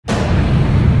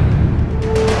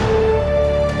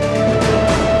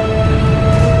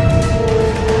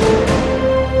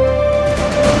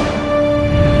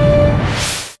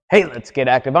Hey, let's get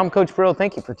active. I'm Coach Pirillo.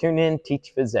 Thank you for tuning in,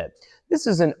 Teach Phys Ed. This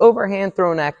is an overhand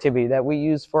thrown activity that we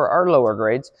use for our lower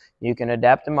grades. You can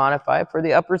adapt and modify it for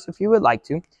the uppers if you would like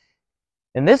to.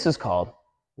 And this is called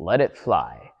Let It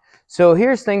Fly. So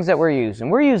here's things that we're using.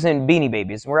 We're using Beanie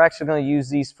Babies. We're actually going to use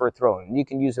these for throwing. You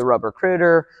can use a rubber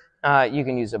critter. You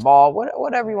can use a ball,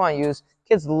 whatever you want to use.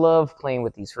 Kids love playing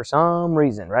with these for some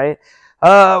reason, right?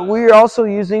 We're also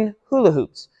using hula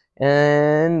hoops.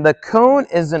 And the cone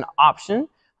is an option.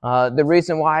 The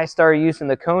reason why I started using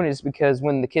the cone is because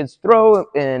when the kids throw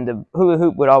and the hula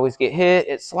hoop would always get hit,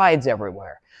 it slides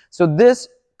everywhere. So this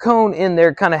cone in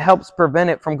there kind of helps prevent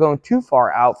it from going too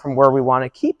far out from where we want to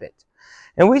keep it.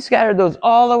 And we scattered those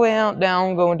all the way out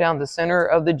down, going down the center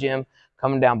of the gym,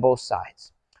 coming down both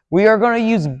sides. We are going to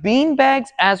use bean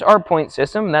bags as our point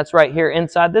system. And that's right here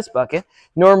inside this bucket.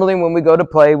 Normally when we go to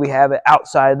play, we have it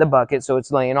outside the bucket, so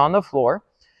it's laying on the floor.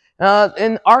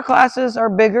 And our classes are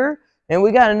bigger. And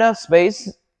we got enough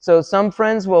space, so some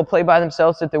friends will play by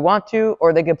themselves if they want to,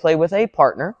 or they can play with a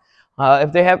partner.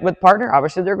 If they have with partner,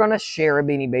 obviously they're going to share a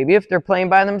Beanie Baby. If they're playing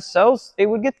by themselves, they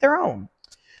would get their own.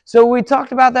 So we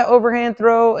talked about that overhand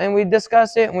throw, and we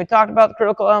discussed it, and we talked about the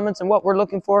critical elements and what we're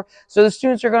looking for. So the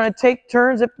students are going to take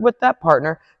turns with that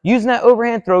partner, using that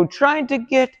overhand throw, trying to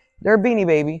get their Beanie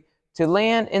Baby to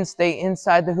land and stay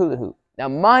inside the hula hoop. Now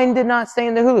mine did not stay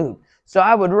in the hula hoop. So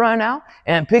I would run out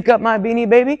and pick up my Beanie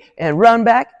Baby and run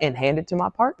back and hand it to my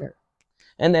partner.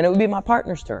 And then it would be my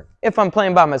partner's turn. If I'm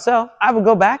playing by myself, I would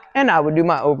go back and I would do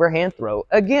my overhand throw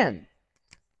again.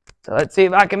 So let's see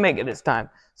if I can make it this time.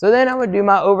 So then I would do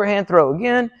my overhand throw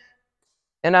again,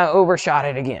 and I overshot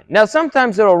it again. Now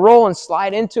sometimes it'll roll and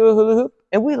slide into a hula hoop,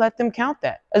 and we let them count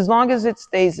that as long as it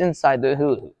stays inside the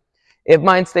hula hoop. If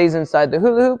mine stays inside the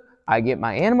hula hoop, I get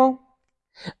my animal.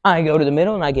 I go to the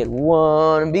middle and I get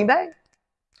one beanbag.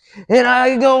 And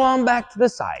I go on back to the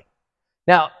side.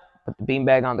 Now, put the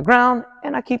beanbag on the ground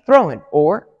and I keep throwing.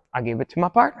 Or I give it to my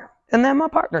partner. And then my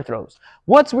partner throws.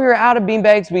 Once we're out of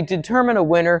beanbags, we determine a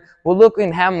winner. We'll look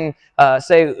and have them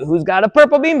say who's got a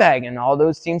purple beanbag. And all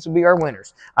those teams will be our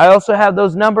winners. I also have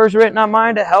those numbers written on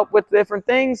mine to help with different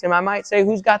things. And I might say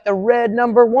who's got the red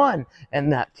number 1.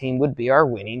 And that team would be our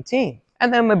winning team.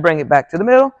 And then we bring it back to the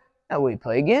middle. And we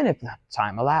play again if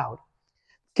time allowed.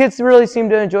 Kids really seem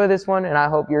to enjoy this one, and I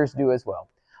hope yours do as well.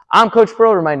 I'm Coach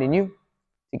Pirillo reminding you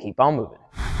to keep on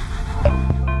moving.